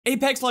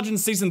Apex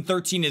Legends Season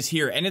 13 is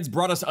here, and it's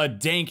brought us a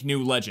dank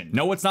new legend.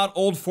 No, it's not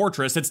Old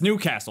Fortress, it's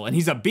Newcastle, and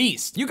he's a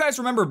beast. You guys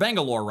remember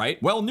Bangalore,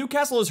 right? Well,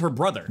 Newcastle is her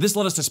brother. This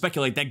led us to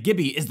speculate that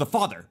Gibby is the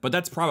father, but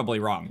that's probably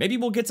wrong. Maybe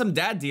we'll get some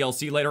dad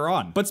DLC later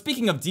on. But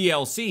speaking of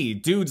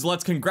DLC, dudes,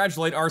 let's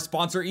congratulate our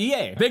sponsor,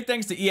 EA. Big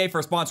thanks to EA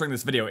for sponsoring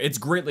this video. It's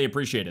greatly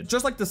appreciated.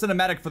 Just like the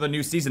cinematic for the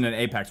new season in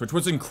Apex, which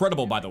was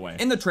incredible, by the way.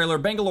 In the trailer,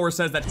 Bangalore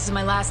says that this is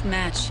my last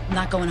match. I'm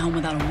not going home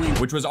without a win.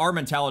 Which was our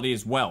mentality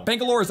as well.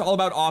 Bangalore is all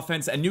about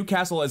offense, and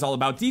Newcastle is all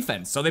about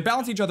defense. So they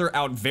balance each other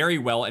out very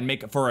well and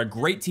make for a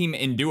great team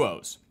in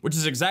duos, which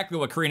is exactly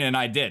what Kayrina and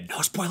I did.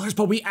 No spoilers,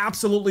 but we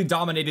absolutely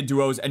dominated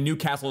duos, and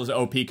Newcastle is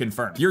OP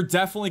confirmed. You're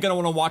definitely gonna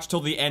want to watch till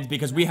the end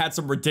because we had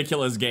some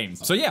ridiculous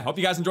games. So yeah, hope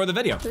you guys enjoy the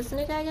video. Who's the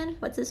new guy again?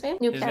 What's his name?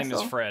 Newcastle. His name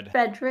is Fred.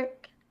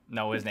 Frederick.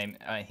 No, his name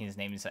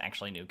is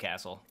actually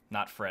Newcastle,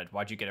 not Fred.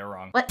 Why'd you get it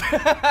wrong? What?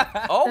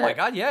 Oh my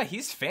god, yeah,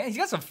 he's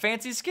got some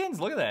fancy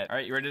skins. Look at that. All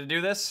right, you ready to do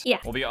this? Yeah.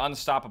 We'll be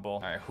unstoppable.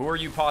 All right, who are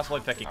you possibly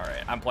picking? All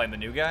right, I'm playing the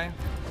new guy.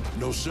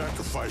 No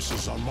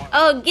sacrifices on my—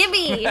 Oh,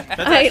 Gibby!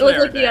 actually It looks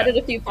our like you dad. added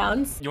a few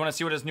pounds. You want to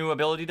see what his new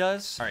ability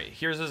does? All right,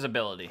 here's his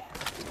ability.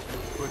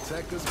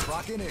 Protectors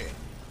clocking in.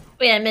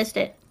 Wait, I missed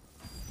it.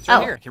 It's right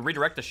Oh. here. You can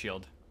redirect the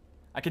shield.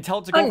 I can tell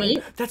it to go. Oh,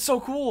 neat. That's so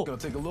cool. Gonna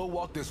take a little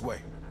walk this way.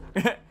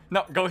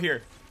 No, go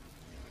here.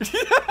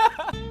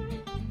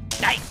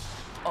 Nice.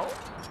 Oh.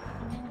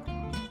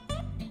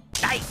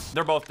 Nice.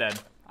 They're both dead.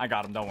 I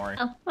got them. Don't worry.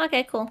 Oh,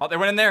 okay, cool. Oh, they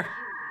went in there.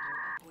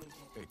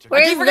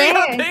 Where's I keep forgetting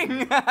how to there?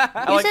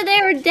 ping. You said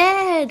they were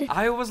dead.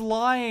 I was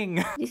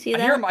lying. You see I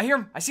that? hear him. I hear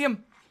him. I see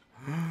him.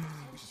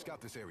 We should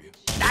scout this area.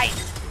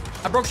 Nice.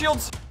 I broke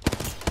shields.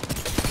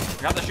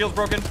 I got the shields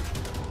broken.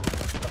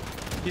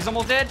 He's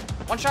almost dead.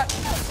 One shot.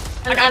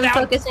 I got I'm down.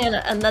 focusing on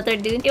another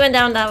dude. He went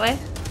down that way.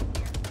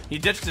 He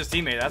ditched his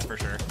teammate, that's for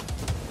sure.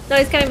 No,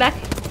 he's coming back.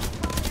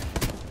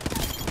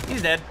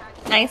 He's dead.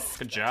 Nice.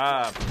 Good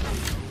job.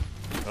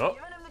 Oh.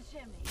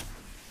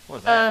 What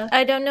was that?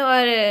 I don't know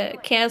how to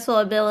cancel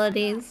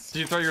abilities. Did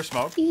you throw your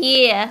smoke?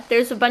 Yeah,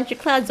 there's a bunch of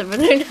clouds over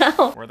there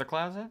now. Where are the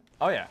clouds at?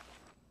 Oh, yeah.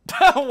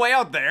 Way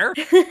out there.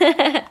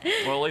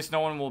 Well, at least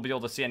no one will be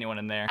able to see anyone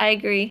in there. I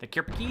agree. The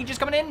Kirpiki just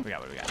coming in.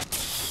 What do we got?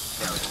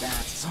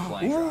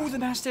 Ooh, the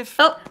Mastiff.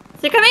 Oh,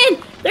 they're coming in!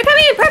 They're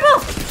coming in! Purple!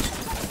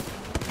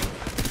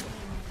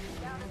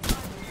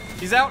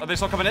 He's out. Are they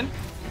still coming in?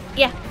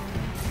 Yeah.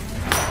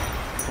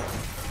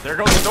 There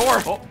goes the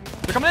door. Oh,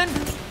 they're coming in.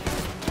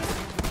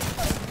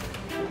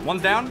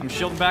 One's down. I'm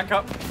shielding back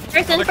up. Person,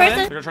 They're coming in. person.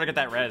 They're gonna try to get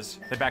that res.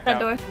 They backed That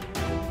out. door.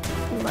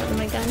 I'm loading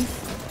my guns.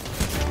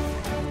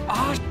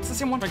 Ah, it's the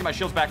same one. I'm gonna get my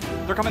shields back.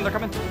 They're coming. They're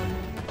coming.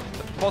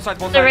 Both sides.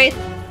 Both The sides. race.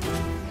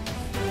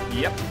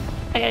 Yep.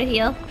 I gotta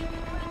heal.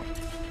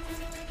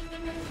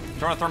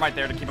 Throwing a thermite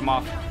there to keep him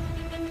off.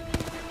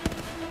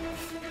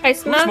 I Who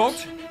smoked.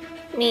 smoked?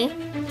 Me.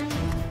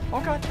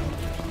 Oh god.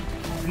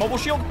 Mobile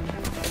shield.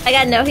 I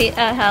got no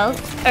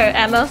health or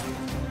ammo.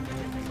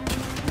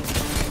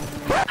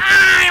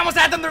 Ah, I almost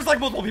had them. There's like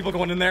multiple people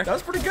going in there. That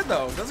was pretty good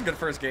though. That was a good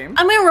first game.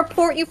 I'm gonna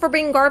report you for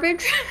being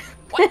garbage.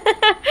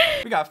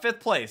 We got 5th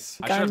place.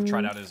 I should have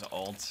tried out his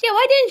ult. Yeah,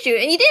 why didn't you?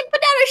 And you didn't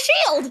put down a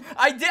shield.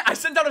 I did. I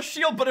sent out a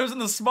shield, but it was in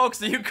the smoke,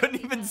 so you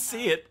couldn't even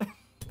see it.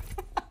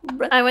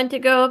 I went to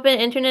go open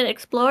Internet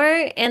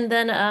Explorer and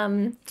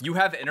then You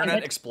have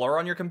Internet Explorer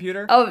on your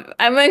computer? oh,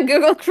 I'm on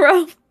Google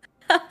Chrome.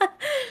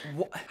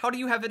 How do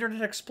you have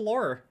Internet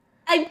Explorer?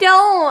 I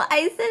don't.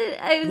 I said it.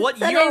 I What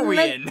said year I are we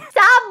meant- in?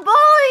 Stop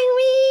bullying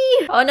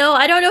me. Oh no,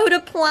 I don't know who to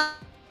plan.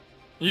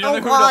 You don't, Oh,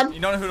 know, God. you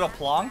don't know who to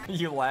plonk?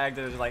 You lagged.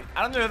 It was like,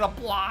 I don't know who to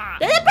plonk.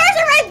 There's a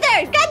person right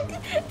there. God.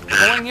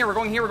 We're going here. We're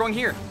going here. We're going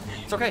here.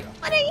 It's okay.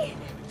 What are you?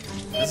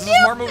 This is a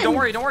smart move. Don't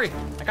worry. Don't worry.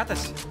 I got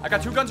this. I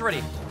got 2 guns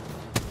ready.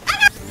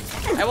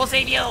 I will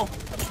save you.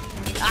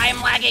 I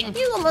am lagging.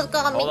 You almost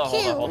got me Hold on. too.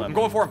 Hold on. Hold on. I'm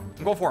going for him.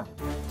 I'm going for him.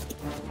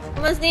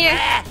 Almost near.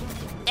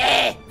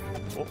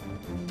 Oh.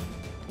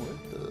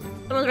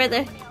 Someone's right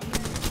there.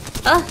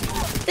 Oh,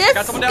 this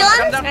Got someone down, got him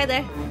gun's down. right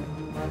there.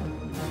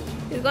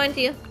 He's going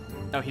to you.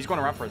 No, he's going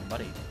around for his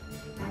buddy.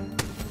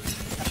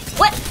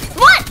 What?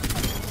 What?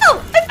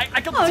 Oh, I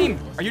killed the team.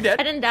 Are you I dead?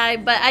 didn't die,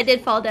 but I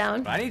did fall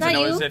down. I need Not to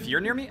know you. is if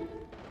you're near me.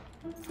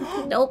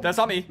 Nope. That's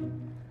not me.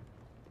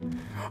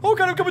 Oh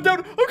god, I'm coming down.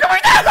 I'm coming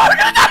down. I'm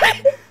gonna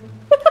die.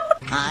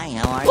 Hi,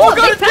 how are Oh Oh,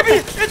 god, big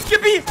it's Gibby. It's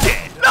Gibby.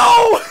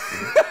 No.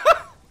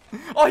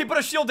 Oh, he put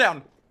a shield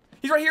down.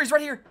 He's right here. He's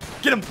right here.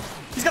 Get him.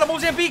 He's got a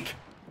Mozambique.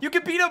 You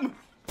can beat him.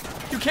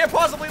 You can't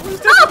possibly lose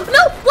to Oh him.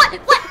 no! What? Where's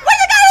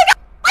the guy?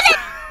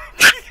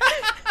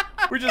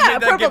 What? We just Yeah,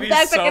 made that purple Gibby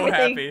backpack, so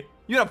everything. happy.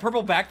 You had a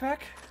purple backpack?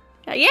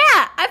 Yeah,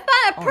 I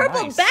found a Oh,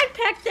 purple nice.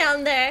 backpack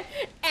down there,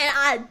 and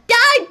I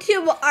died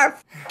to our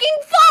fucking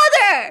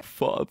father.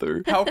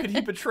 Father. How could he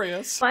betray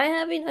us? Why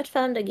have you not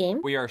found a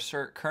game? We are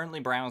currently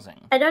browsing.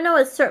 I don't know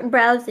what certain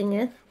browsing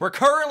is. We're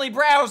currently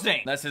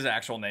browsing. That's his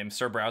actual name,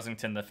 Sir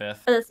Browsington the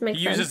Fifth. Oh, this makes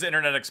He sense. uses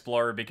Internet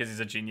Explorer because he's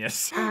a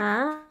genius.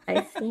 Ah,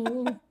 I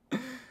see.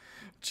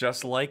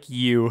 Just like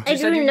you. I You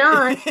said do you-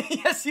 not.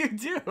 Yes, you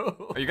do.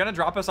 Are you gonna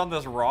drop us on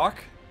this rock?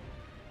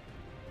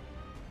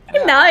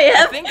 Now I I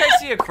am. think I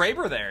see a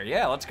Kraber there.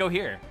 Yeah, let's go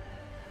here.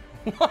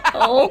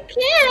 Wow. Okay.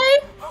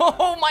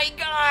 Oh my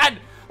god!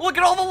 Look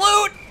at all the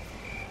loot!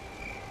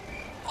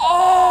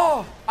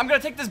 Oh! I'm gonna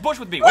take this bush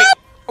with me. Wait,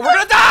 we're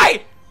gonna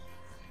die!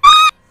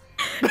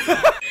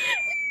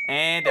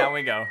 And down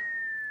we go.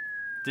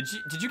 Did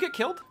you get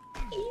killed?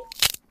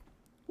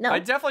 No. I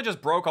definitely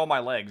just broke all my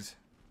legs.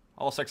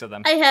 All 6 of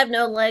them. I have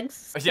no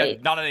legs. Yeah,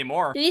 Wait. not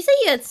anymore. Did you say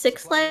you had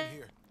 6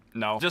 legs?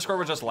 No, Discord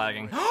was just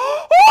lagging.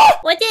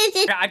 What is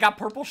it? I got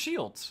purple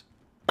shields.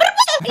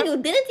 You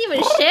didn't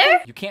even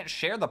share? You can't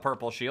share the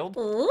purple shield.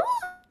 Ooh. Ooh,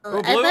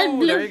 I thought blue.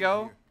 blue. There you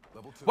go.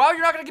 Wow,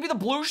 you're not gonna give me the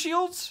blue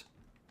shields?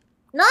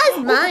 No, it's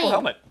Ooh, mine. purple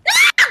helmet.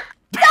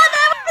 No,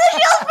 that was the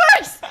shield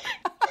first!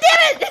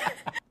 Damn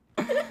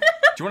it! Do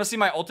you want to see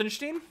my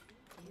Ultenstein?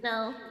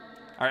 No.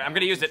 All right, I'm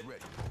gonna use it.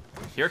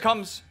 Here it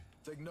comes.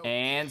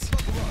 And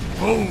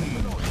boom.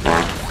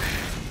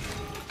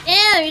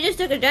 Damn, you just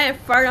took a giant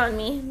fart on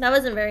me. That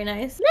wasn't very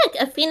nice. Look,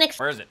 a phoenix.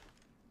 Where is it?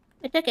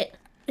 I took it.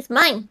 It's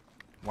mine.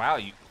 Wow,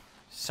 you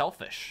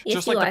selfish. Yes,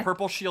 Just you like are. the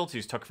purple shields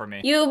you took from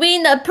me. You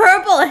mean the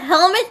purple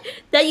helmet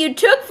that you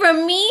took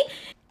from me?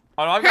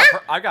 Oh no,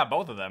 I've got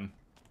both of them.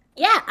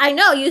 Yeah, I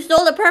know. You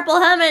stole the purple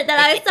helmet that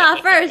I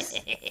saw first.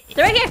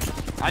 They're right here.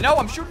 I know,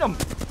 I'm shooting them.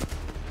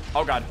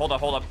 Oh god, hold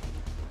up.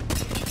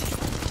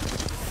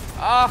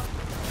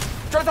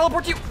 Trying to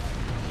teleport to you.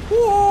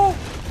 Woo!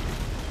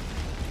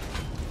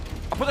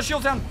 I'll put the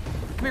shields down.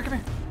 Come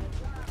here.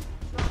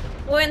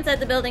 We're inside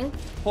the building.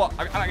 Hold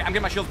on, I'm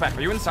getting my shields back.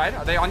 Are you inside?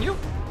 Are they on you?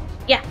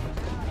 Yeah.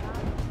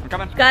 I'm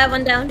coming. Got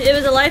one down. It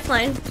was a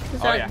lifeline. It's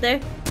Oh, right yeah. there.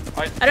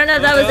 All right. I don't know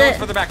if The that was other one's it.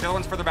 further back. The other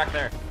one's further back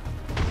there.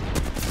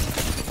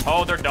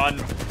 Oh, they're done.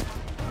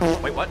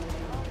 Wait, what?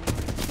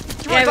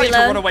 Yeah, I thought you could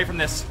reload. run away from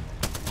this.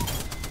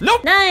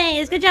 Nope.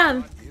 Nice. Good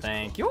job.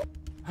 Thank you.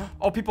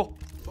 Oh, people.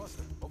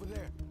 Over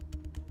there.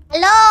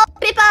 Hello,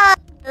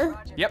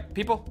 people. Yep,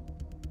 people.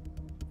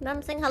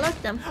 I'm saying hello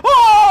to them.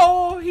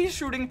 Oh, he's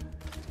shooting.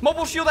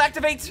 Mobile shield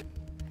activates.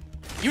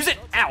 Use it.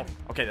 Ow.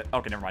 Okay,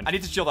 never mind. I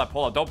need to shield up.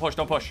 Hold on. Don't push.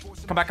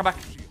 Come back.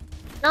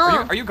 No.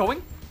 Are you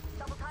going?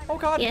 Oh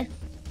god. Yeah. All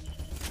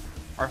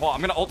right, hold on.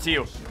 I'm gonna ult to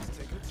you.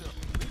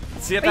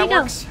 Let's see if Where that you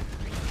go? works.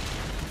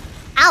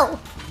 Ow.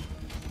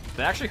 Did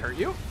that actually hurt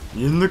you?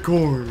 In the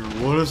corner.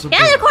 What a surprise.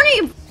 Get out of the corner,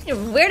 you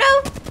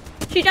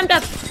weirdo. She jumped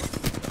up.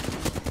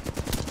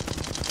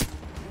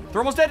 They're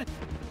almost dead.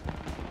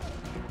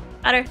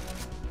 Got her.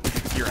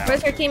 You're out.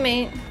 Where's her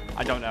teammate?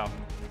 I don't know.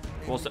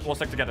 We'll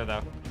stick together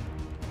though.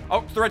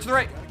 Oh, to the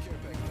right.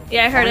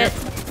 Yeah, I heard it.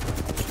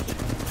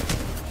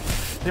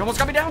 They almost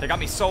got me down. They got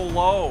me so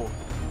low.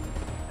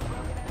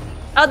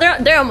 Oh,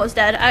 they're almost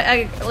dead.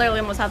 I literally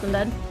almost have them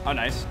dead. Oh,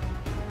 nice.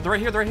 They're right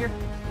here.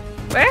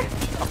 Where?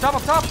 Up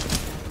top.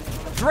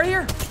 They're right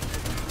here.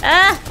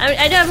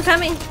 I do have them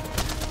coming.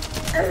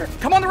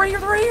 Come on, they're right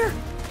here.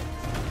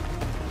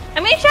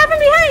 I'm getting shot from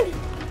behind.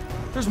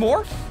 There's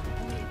more?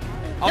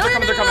 Oh, No,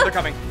 they're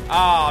coming.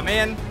 Aw,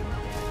 man.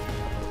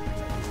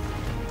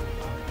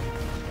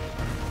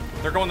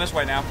 They're going this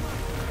way now.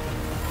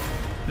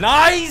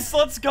 Nice,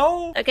 let's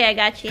go. Okay, I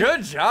got you.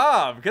 Good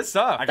job, good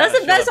stuff. I got That's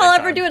a the best shield I'll that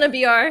ever time. do in a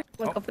BR.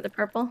 We'll Oh. go for the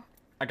purple.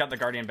 I got the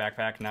Guardian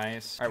backpack,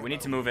 nice. All right, we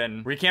need to move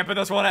in. We camping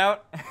this one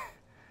out?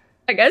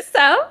 I guess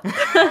so.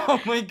 Oh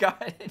my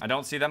god. I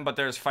don't see them, but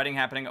there's fighting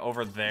happening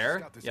over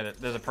there. Yeah,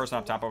 there's a person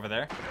up top over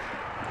there.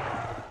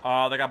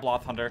 Oh, they got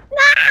Bloth Hunter.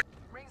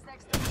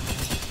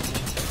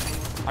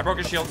 I broke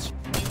his shields.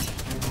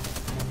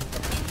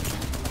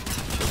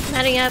 I'm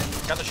heading up.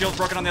 Got the shields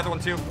broken on the other one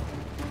too.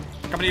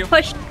 Coming to you.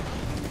 Push.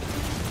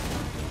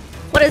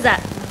 What is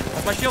that?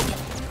 That's my shield.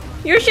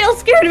 Your shield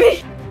scared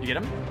me. You get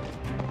him?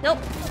 Nope.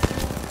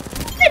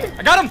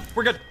 I got him!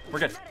 We're good.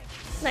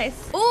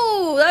 Nice.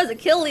 Ooh, that was a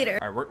kill leader.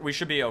 All right, we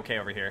should be okay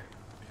over here.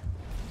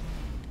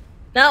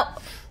 Nope.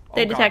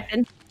 They Oh, God.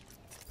 detected.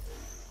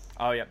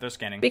 Oh, yeah, they're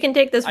scanning. We can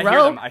take this I hear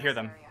rope. them. I hear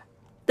them.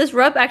 This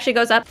rope actually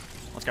goes up.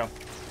 Let's go.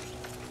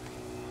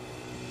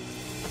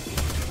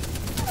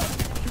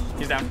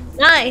 He's down.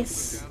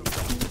 Nice.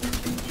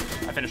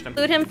 I finished him.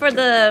 Loot him for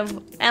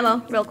the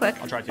ammo real quick.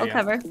 I'll try to. I'll Yeah.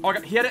 cover. Oh,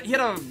 God, he had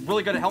a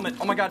really good helmet.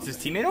 Oh my God, is his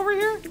teammate over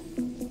here?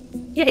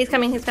 Yeah, he's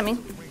coming. He's coming.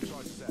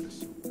 Charge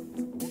status.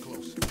 We're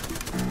close.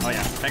 Oh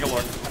yeah,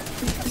 Bangalore.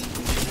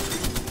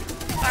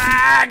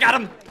 Ah, got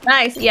him.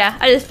 Nice. Yeah,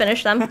 I just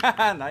finished them.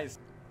 Nice.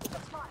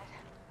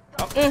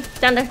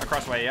 Down there.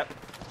 Across way. Yep.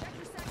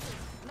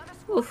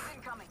 Oof.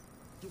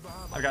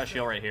 I've got a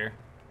shield right here.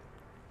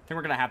 I think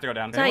we're gonna have to go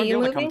down. Is that anyone you be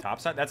able to come moving?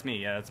 topside? That's me.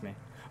 Yeah, that's me.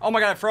 Oh my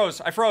God, I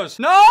froze.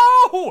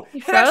 No!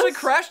 It actually froze?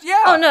 crashed.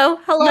 Yeah. Oh no.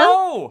 Hello?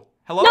 No.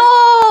 Hello?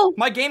 No!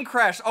 My game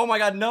crashed. Oh my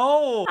God,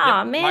 no.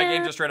 Aw, My man.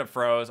 game just straight up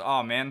froze.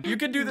 Oh man. You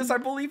can do this. I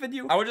believe in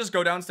you. I would just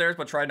go downstairs,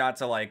 but try not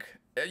to like.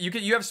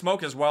 You have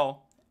smoke as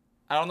well.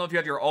 I don't know if you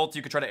have your ult.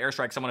 You could try to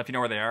airstrike someone if you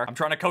know where they are. I'm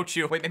trying to coach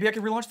you. Wait, maybe I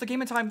can relaunch the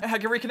game in time. I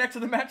can reconnect to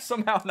the match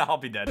somehow. No, I'll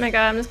be dead. Oh my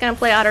god, I'm just gonna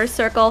play outer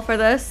circle for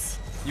this.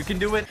 You can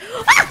do it.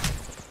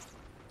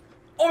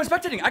 Oh, I'm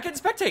spectating. I can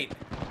spectate.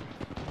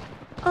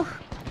 Oh.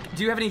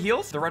 Do you have any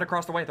heals? They're right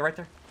across the way. They're right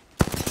there.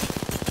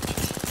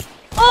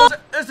 Oh, No!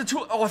 There's the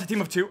two. Oh, it's a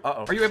team of two.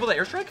 Uh-oh. Are you able to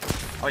airstrike?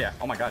 Oh, yeah.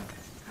 Oh, my God.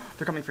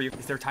 They're coming for you.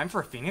 Is there time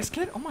for a Phoenix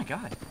kit? Oh, my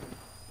God.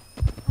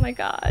 Oh my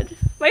God.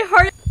 My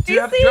heart is Do you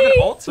have an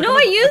ult? No,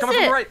 I used coming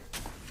from it. the right.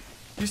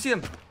 You see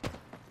them.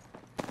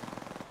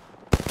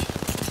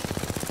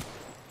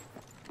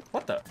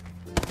 What the?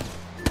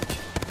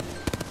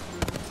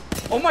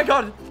 Oh, my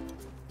God.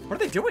 What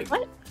are they doing?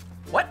 What?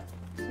 What?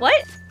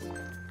 What?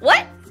 What?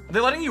 Are they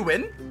letting you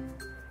win?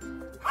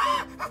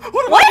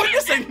 What am I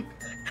witnessing?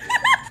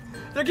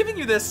 They're giving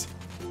you this.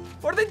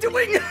 What are they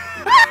doing?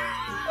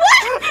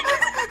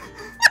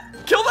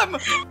 Kill them!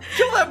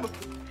 Kill them!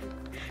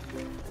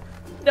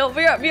 No,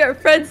 we are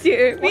friends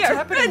here. We What's are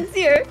happening? friends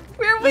here.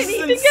 We're This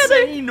winning is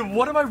together. insane.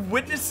 What am I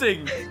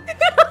witnessing?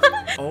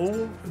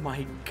 Oh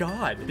my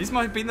God. These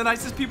might be the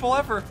nicest people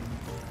ever.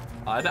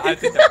 I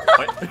think that.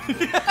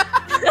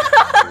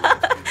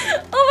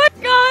 Oh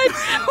my God.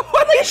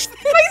 What is this?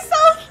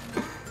 Myself.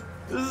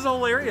 This is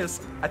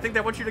hilarious. I think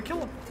they want you to kill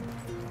him.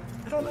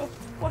 I don't know.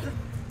 What?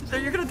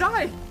 You're gonna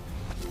die.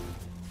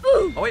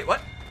 Ooh. Oh wait,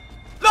 what?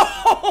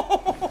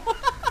 No!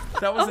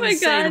 That was Oh my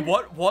insane. God.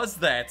 What was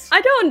that?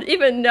 I don't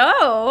even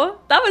know.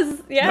 That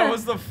was, yeah. That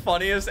was the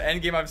funniest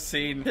endgame I've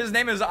seen. His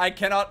name is I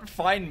Cannot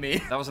Find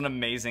Me. That was an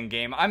amazing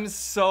game. I'm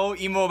so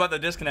emo about the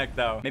disconnect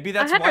though. Maybe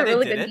that's I had why a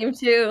really they did good it. game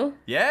too.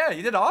 Yeah,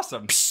 you did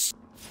awesome.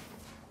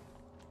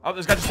 Oh,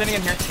 there's a guy just standing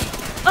in here.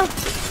 Oh,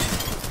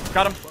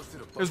 Got him.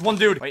 There's one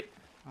dude. Wait.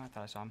 Oh, I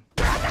thought I saw him.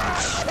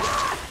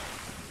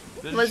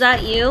 was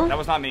that you? That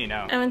was not me,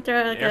 no. I went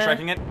through like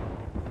Airstriking it?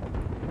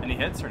 Any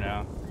hits or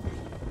no?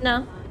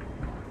 No.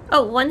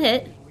 Oh, one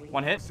hit.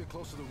 One hit? Sit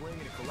close to the ring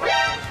and it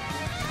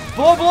collapses.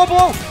 Blow, blow,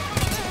 blow!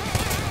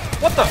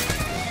 What the?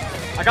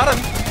 I got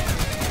him.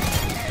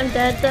 I'm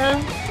dead though.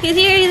 He's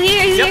here, he's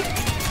here, he's Yep. here.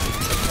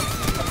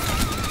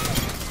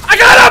 I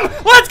got him!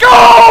 Let's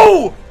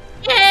go!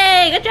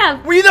 Yay, good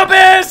job. We the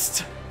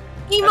best!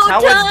 Emote That's how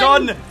it's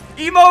time. done.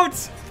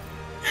 Emotes!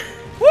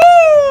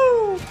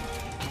 Woo!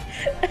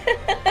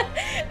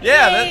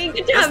 Yeah, Yay,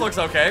 good this job. looks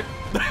okay.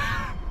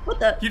 What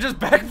the? You just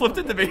backflipped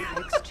into me. Nice,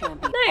 Oh,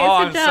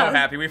 good I'm job. so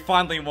happy. We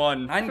finally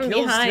won. 9 From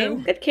kills, behind.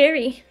 too. Good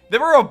carry. They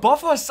were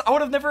above us. I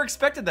would have never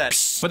expected that.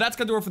 But that's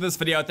gonna do it for this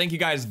video. Thank you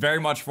guys very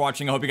much for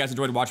watching. I hope you guys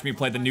enjoyed watching me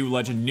play the new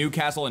legend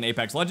Newcastle in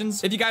Apex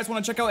Legends. If you guys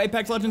want to check out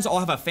Apex Legends, I'll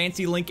have a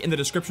fancy link in the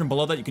description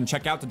below that you can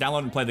check out to download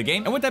and play the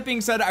game. And with that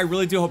being said, I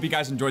really do hope you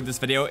guys enjoyed this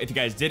video. If you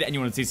guys did and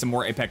you want to see some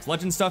more Apex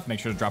Legends stuff, make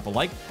sure to drop a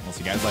like. We'll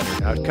see you guys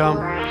later. Outcome,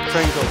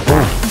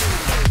 Triangle.